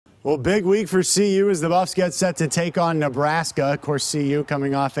Well, big week for CU as the Buffs get set to take on Nebraska. Of course, CU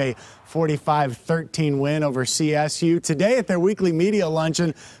coming off a 45-13 win over CSU. Today at their weekly media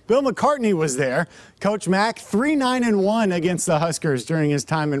luncheon, Bill McCartney was there. Coach Mac 3-9-1 against the Huskers during his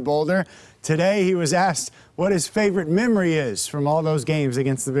time in Boulder. Today he was asked what his favorite memory is from all those games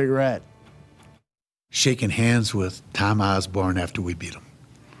against the Big Red. Shaking hands with Tom Osborne after we beat him.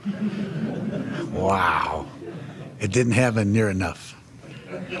 Wow. It didn't happen near enough.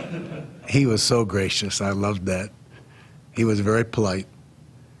 He was so gracious. I loved that. He was very polite.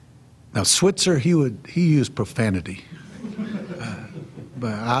 Now, Switzer, he used profanity.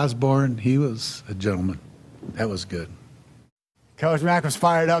 But Osborne, he was a gentleman. That was good. Coach Mac was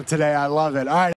fired up today. I love it. All right.